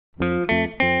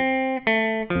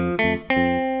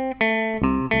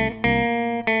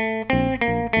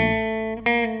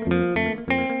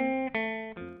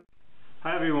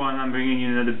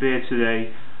beer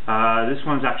today. This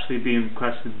one's actually being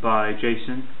requested by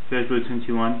Jason, Brewery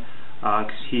 21,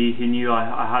 because he knew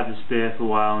I had this beer for a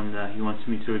while and he wanted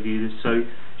me to review this. So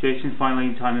Jason,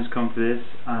 finally time has come for this,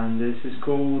 and this is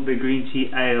called the Green Tea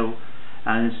Ale,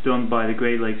 and it's done by the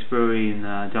Great Lakes Brewery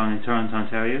down in Toronto,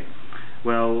 Ontario.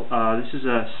 Well, this is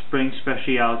a spring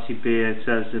speciality beer. It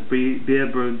says a beer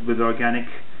brewed with organic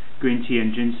green tea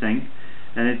and ginseng,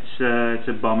 and it's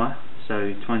a bomber,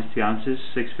 so 22 ounces,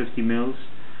 650 mils,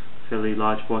 fairly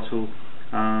large bottle.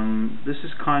 This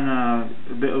is kind of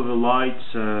a bit of a light,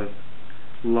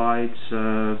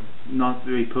 not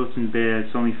very potent beer.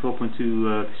 It's only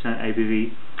 4.2%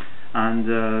 ABV, and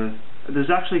there's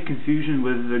actually confusion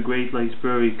with the Great Lakes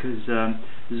Brewery, because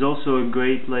there's also a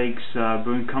Great Lakes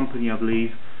Brewing Company, I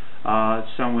believe,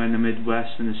 somewhere in the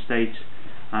Midwest in the States.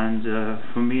 And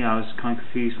for me, I was kind of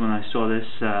confused when I saw this.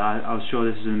 I was sure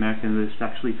this is an American list,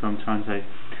 actually from Toronto.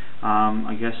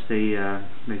 I guess they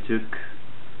took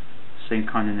the same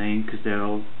kind of name because they're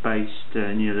all based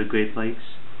near the Great Lakes.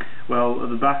 Well,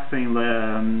 the back thing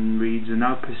reads, "In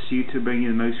our pursuit to bring you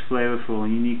the most flavorful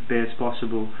and unique beers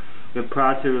possible, we're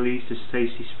proud to release this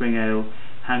tasty spring ale,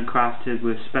 handcrafted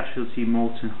with specialty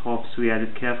malts and hops. We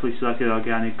added carefully selected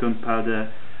organic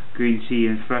gunpowder, green tea,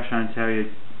 and fresh Ontario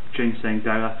ginseng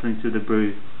directly into the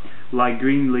brew. Like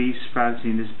green leaves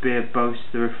sprouting, this beer boasts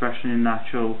the refreshing and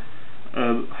natural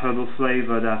herbal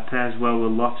flavor that pairs well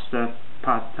with lobster,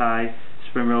 pad thai,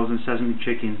 spring rolls, and sesame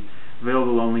chicken.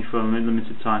 Available only for a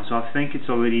limited time." So I think it's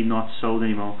already not sold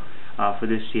anymore for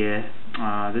this year.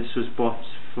 This was bought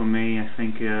for me. I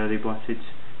think they bought it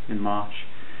in March.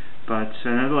 But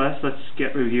nevertheless, let's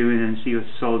get reviewing and see what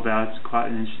it's all about. It's quite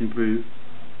an interesting brew.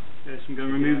 Okay, so I'm going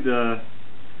to remove the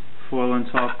foil on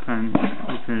top and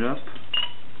open it up,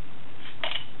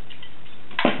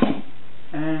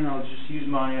 and I'll just use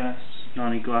my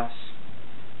snotty glass,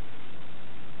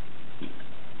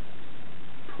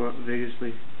 pour it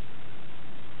vigorously.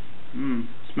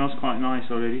 Smells quite nice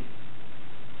already.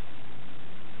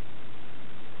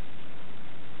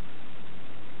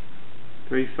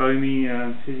 Very foamy,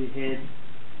 fizzy head,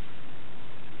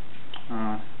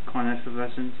 quite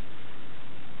effervescent.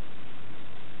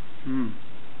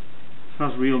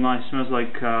 Smells real nice. Smells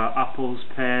like apples,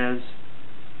 pears.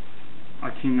 I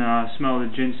can smell the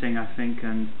ginseng, I think,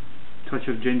 and a touch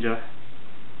of ginger.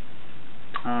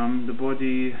 The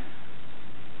body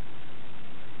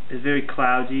is very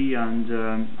cloudy, and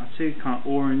I'd say kind of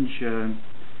orange,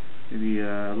 maybe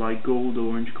light gold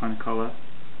orange kind of color.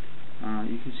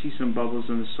 You can see some bubbles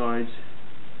on the sides.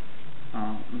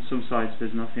 On some sides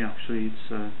there's nothing actually. It's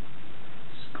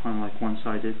kind of like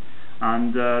one-sided,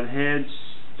 and the head's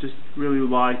just really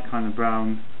light, kind of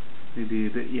brown, maybe a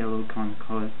bit yellow kind of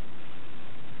color.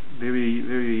 Very,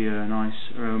 very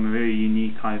nice aroma, very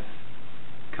unique. I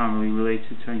can't really relate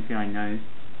it to anything I know.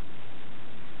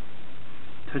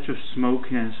 Touch of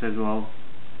smokiness as well.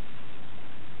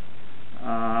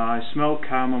 I smell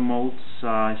caramel malts.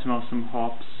 I smell some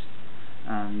hops,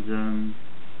 and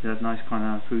that nice kind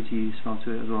of fruity smell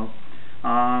to it as well.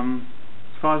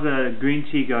 As far as the green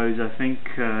tea goes, I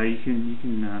think you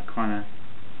can kind of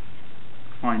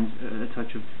find a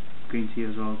touch of green tea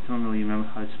as well. I don't really remember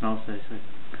how it smells though, so I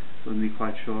wouldn't be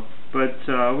quite sure. But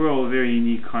overall, a very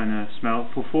unique kind of smell.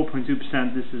 For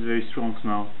 4.2%, this is a very strong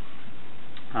smell.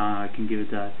 I can give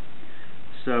it that.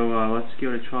 So let's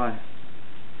give it a try.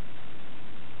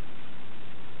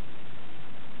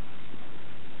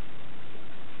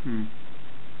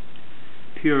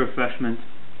 Pure refreshment.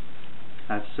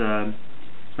 That's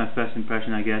my first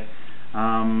impression I get.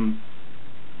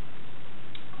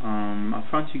 Up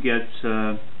front you get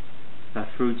that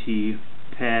fruity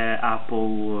pear,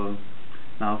 apple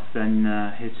mouth, then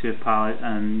hits your palate,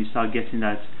 and you start getting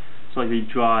that slightly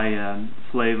dry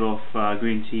flavor of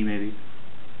green tea, maybe.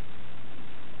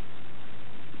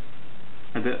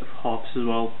 A bit of hops as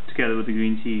well, together with the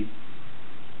green tea.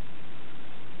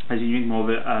 As you drink more of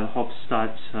it, the hops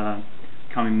start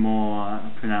becoming more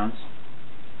pronounced.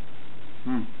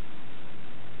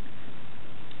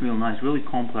 Real nice, really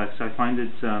complex. I find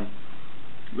it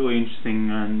really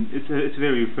interesting, and it's a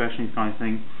very refreshing kind of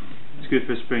thing. It's good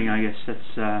for spring, I guess.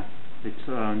 It's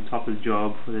on top of the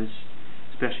job for this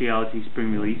specialty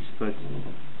spring release,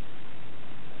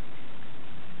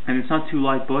 and it's not too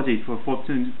light bodied for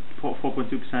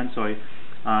 4.2%. Sorry,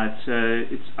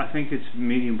 I think it's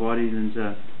medium bodied, and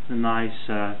a nice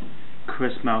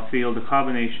crisp mouthfeel. The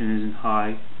carbonation isn't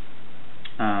high.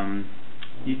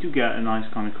 You do get a nice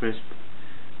kind of crisp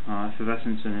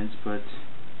effervescence in it, but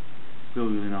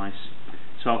really nice.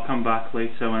 So I'll come back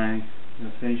later when I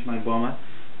finish my bomber.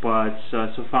 But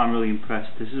so far I'm really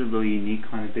impressed. This is a really unique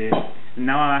kind of beer. And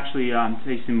now I'm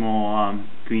tasting more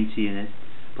green tea in it,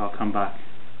 but I'll come back.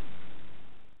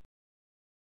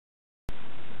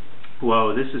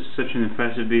 Wow, this is such an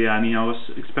impressive beer. I mean, I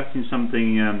was expecting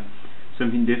something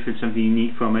different, something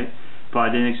unique from it, but I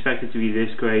didn't expect it to be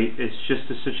this great. It's just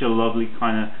such a lovely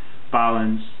kind of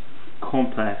balanced,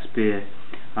 complex beer.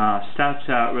 Starts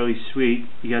out really sweet.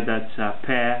 You get that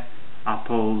pear,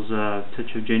 apples,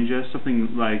 touch of ginger,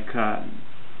 something like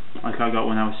I got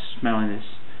when I was smelling this.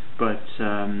 But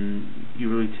you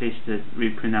really taste it,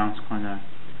 really pronounced kind of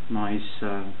nice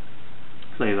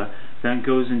flavor. Then it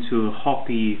goes into a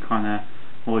hoppy kind of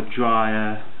more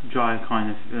drier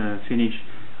kind of finish,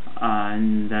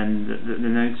 and then the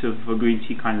notes of a green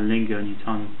tea kind of linger on your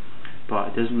tongue, but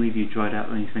it doesn't leave you dried out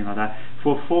or anything like that.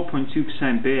 For a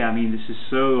 4.2% beer, I mean, this is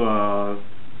so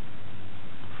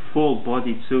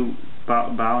full-bodied, so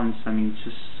balanced. I mean, it's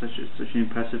just such an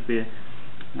impressive beer.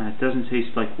 It doesn't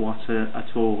taste like water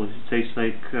at all. It tastes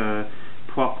like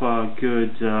proper,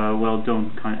 good, well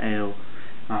done kind of ale.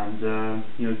 And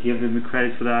you know, give them the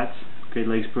credit for that. Great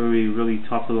Lakes Brewery, really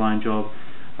top of the line job.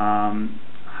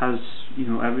 Has, you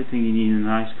know, everything you need in a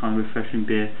nice kind of refreshing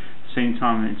beer. At the same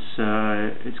time,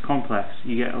 it's complex.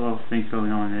 You get a lot of things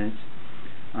going on in it.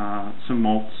 Some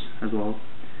malts as well.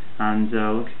 And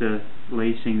look at the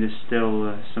lacing. There's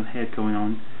still some head going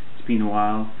on. It's been a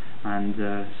while, and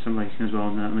some lacing as well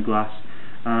in the glass.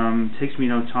 Takes me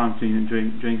no time to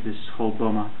drink this whole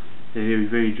bomber. A very,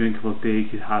 very drinkable beer. You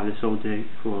could have this all day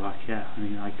for, like, yeah, I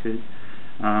mean, I could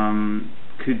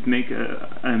make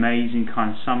an amazing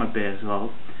kind of summer beer as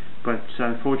well, but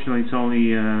unfortunately it's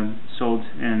only sold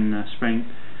in spring.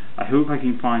 I hope I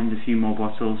can find a few more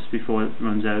bottles before it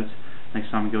runs out next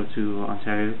time I go to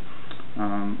Ontario.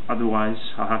 Otherwise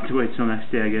I'll have to wait till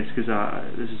next day, I guess, because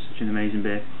this is such an amazing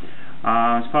beer.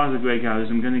 As far as the grade goes,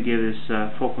 I'm going to give this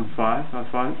 4.5 out of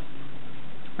 5.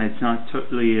 It's not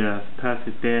totally a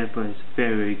perfect beer, but it's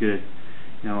very, very good.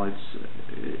 You know, it's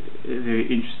a very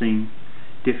interesting,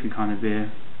 different kind of beer.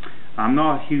 I'm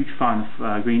not a huge fan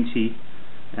of green tea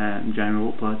in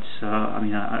general, but I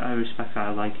mean, I respect that.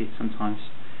 I like it sometimes.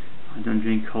 I don't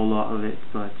drink a whole lot of it,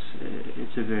 but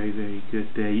it's a very, very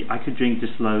good beer. I could drink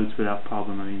this loads without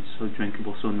problem. I mean, it's so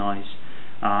drinkable, so nice.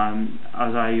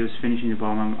 As I was finishing the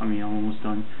bottle, I mean, I'm almost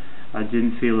done. I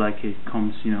didn't feel like it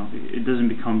comes, you know, it doesn't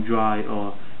become dry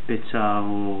or bitter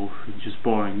or just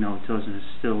boring. No, it doesn't. It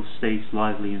still stays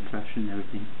lively and fresh and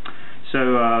everything.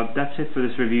 So that's it for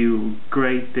this review.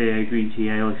 Great beer, green tea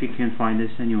ale. If you can find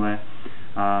this anywhere,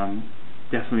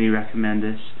 definitely recommend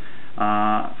this.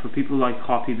 For people who like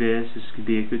hoppy beers, this could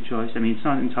be a good choice. I mean, it's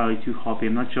not entirely too hoppy.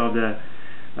 I'm not sure of the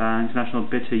international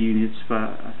bitter units,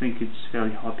 but I think it's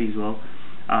fairly hoppy as well.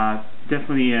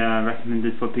 Definitely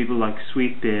recommended for people who like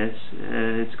sweet beers.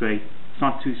 It's great. It's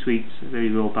not too sweet. It's very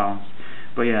well balanced.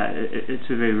 But yeah, it's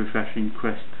a very refreshing,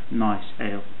 crisp, nice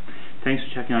ale. Thanks for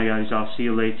checking out, guys. I'll see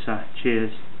you later.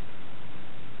 Cheers.